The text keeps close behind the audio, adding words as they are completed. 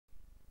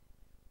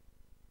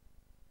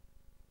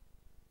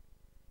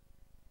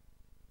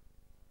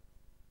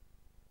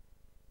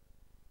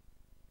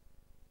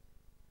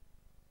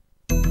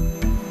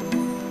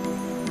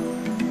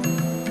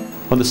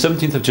On the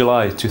 17th of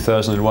July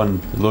 2001,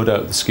 the loadout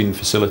of the Skene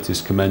facilities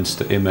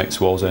commenced at Amex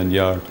Wallsend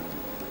Yard.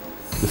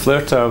 The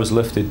flare tower was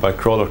lifted by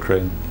crawler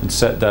crane and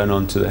set down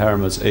onto the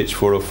Hermes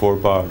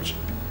H404 barge,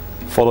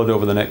 followed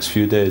over the next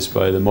few days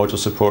by the module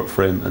support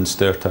frame and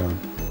stair tower.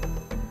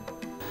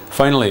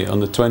 Finally, on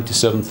the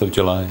 27th of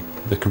July,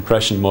 the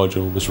compression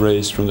module was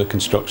raised from the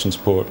construction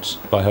supports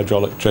by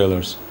hydraulic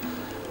trailers,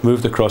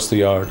 moved across the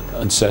yard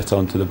and set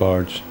onto the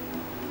barge.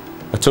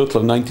 A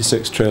total of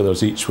 96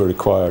 trailers each were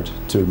required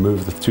to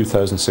remove the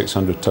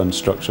 2,600-ton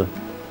structure.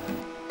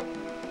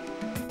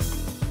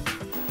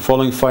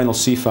 Following final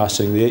sea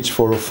fastening, the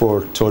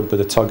H404, towed by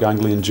the tug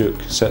Anglian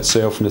Duke, set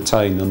sail from the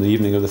Tyne on the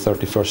evening of the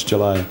 31st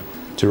July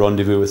to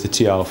rendezvous with the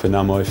Thialf in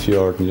Amoy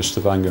Fjord near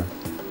Stavanger.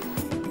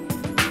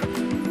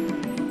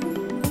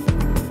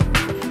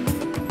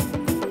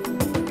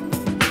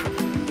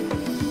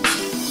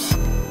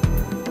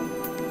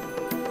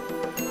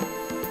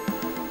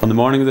 On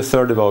the morning of the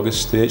 3rd of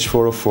August, the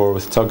H404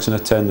 with tugs in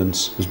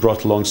attendance was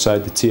brought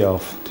alongside the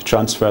Thialf to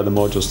transfer the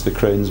modules to the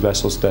crane's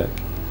vessel's deck.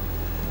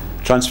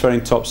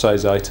 Transferring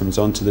topsides items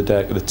onto the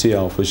deck of the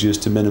Thialf was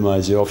used to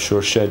minimise the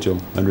offshore schedule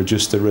and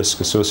reduce the risk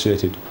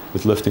associated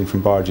with lifting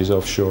from barges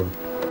offshore.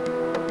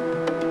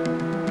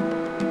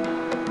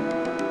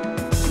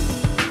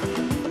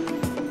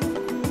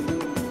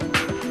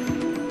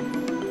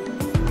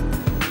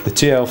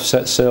 The Thialf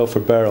set sail for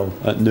Beryl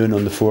at noon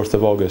on the 4th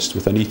of August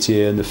with an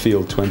ETA in the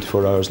field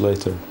 24 hours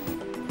later.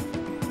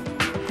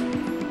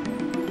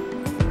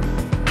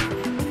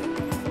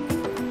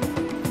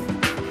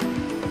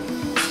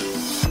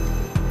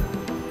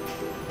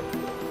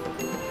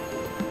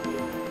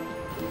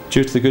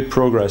 Due to the good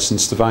progress in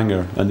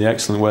Stavanger and the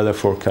excellent weather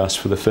forecast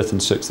for the 5th and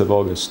 6th of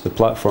August, the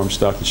platform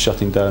started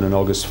shutting down on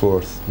August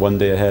 4th, one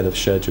day ahead of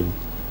schedule.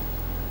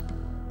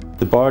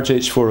 The barge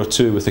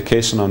H402 with the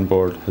caisson on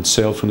board had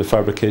sailed from the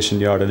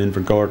fabrication yard in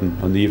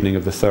Invergordon on the evening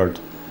of the 3rd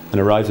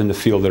and arrived in the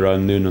field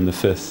around noon on the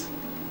 5th.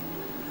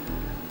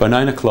 By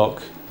 9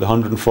 o'clock, the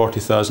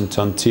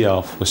 140,000-ton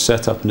Thialf was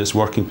set up in its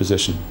working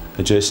position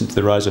adjacent to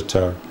the riser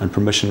tower and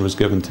permission was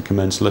given to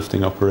commence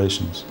lifting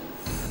operations.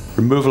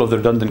 Removal of the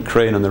redundant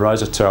crane on the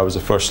riser tower was the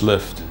first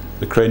lift.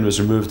 The crane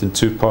was removed in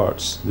two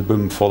parts, the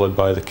boom followed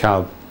by the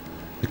cab.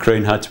 The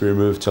crane had to be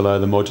removed to allow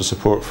the module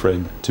support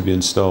frame to be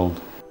installed.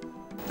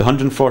 The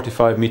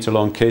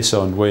 145-metre-long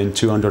caisson weighing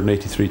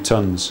 283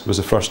 tonnes was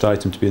the first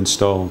item to be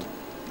installed.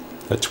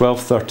 At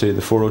 12:30,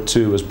 the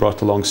 402 was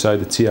brought alongside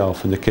the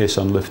Thialf and the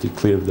caisson lifted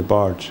clear of the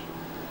barge.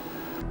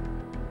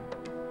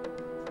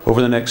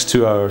 Over the next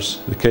 2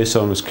 hours, the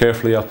caisson was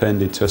carefully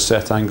upended to a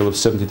set angle of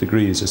 70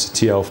 degrees as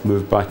the Thialf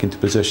moved back into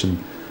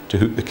position to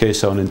hook the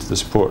caisson into the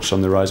supports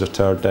on the riser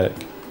tower deck.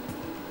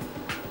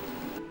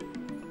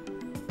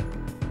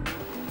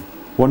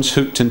 Once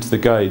hooked into the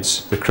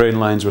guides, the crane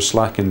lines were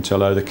slackened to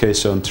allow the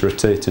caisson to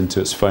rotate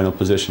into its final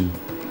position.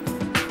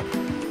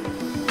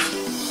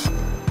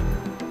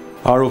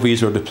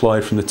 ROVs were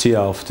deployed from the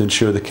Thialf to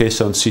ensure the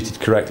caisson seated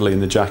correctly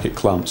in the jacket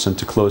clamps and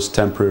to close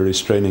temporary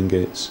straining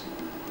gates.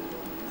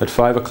 At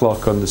 5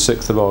 o'clock on the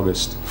 6th of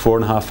August,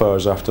 4.5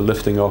 hours after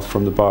lifting off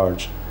from the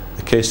barge,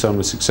 the caisson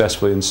was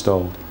successfully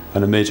installed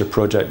and a major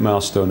project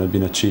milestone had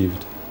been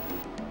achieved.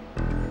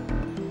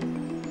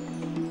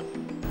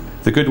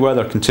 The good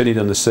weather continued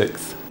on the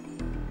 6th.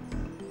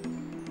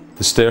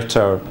 The stair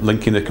tower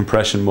linking the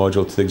compression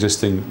module to the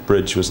existing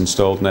bridge was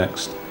installed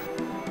next.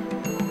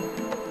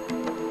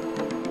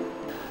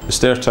 The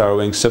stair tower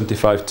weighing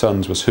 75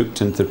 tonnes was hooked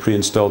into the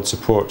pre-installed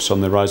supports on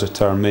the riser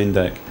tower main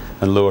deck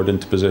and lowered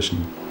into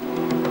position.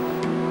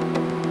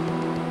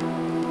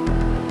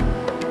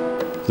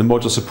 The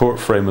module support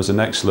frame was the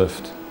next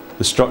lift.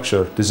 The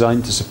structure,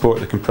 designed to support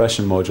the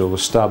compression module,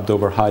 was stabbed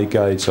over high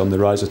guides on the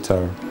riser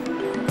tower.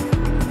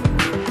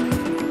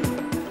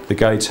 The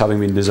guides having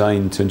been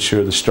designed to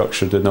ensure the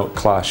structure did not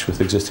clash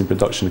with existing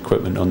production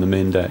equipment on the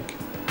main deck.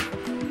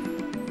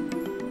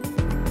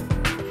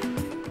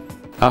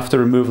 After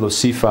removal of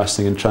sea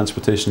fastening and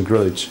transportation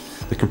grillage,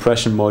 the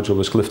compression module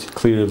was lifted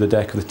clear of the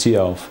deck of the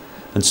Thialf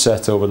and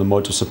set over the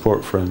module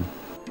support frame.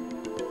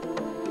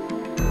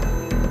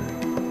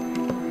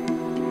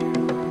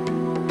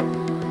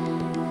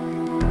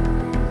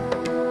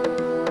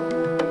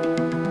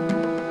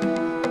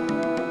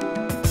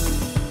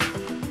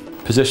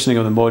 Positioning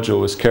of the module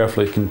was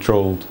carefully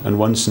controlled, and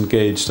once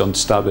engaged on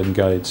stab-in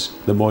guides,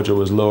 the module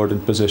was lowered in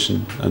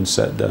position and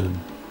set down.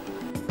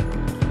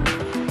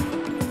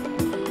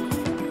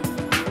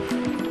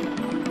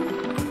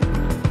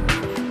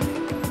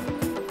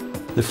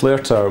 The flare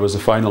tower was the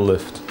final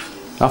lift.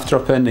 After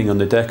upending on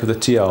the deck of the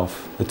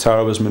Thialf, the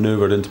tower was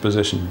manoeuvred into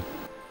position.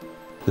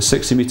 The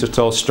 60-metre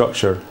tall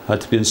structure had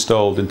to be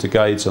installed into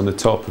guides on the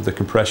top of the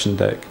compression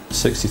deck,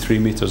 63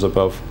 metres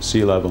above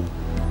sea level.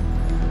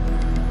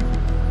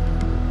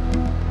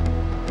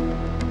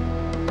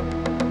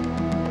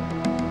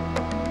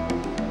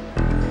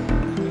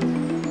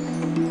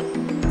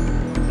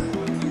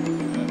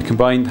 The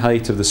combined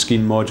height of the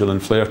Skene module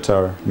and flare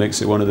tower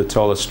makes it one of the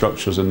tallest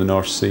structures in the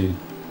North Sea.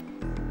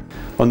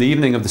 On the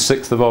evening of the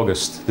 6th of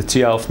August, the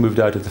Thialf moved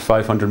out of the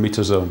 500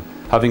 metre zone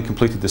having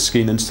completed the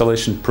Skene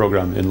installation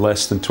programme in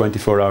less than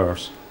 24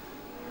 hours.